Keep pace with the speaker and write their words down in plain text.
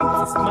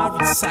is my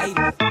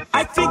recital.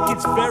 I think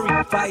it's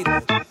very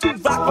vital to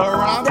rock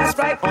around. That's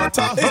right. On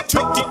time. It's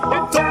tricky.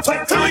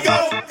 Here we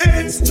go.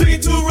 It's tricky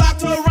to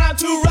rock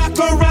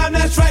around.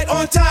 That's right.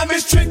 On time.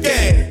 It's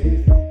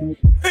tricky.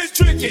 It's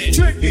tricky.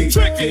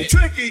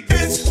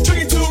 It's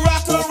tricky to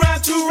rock around.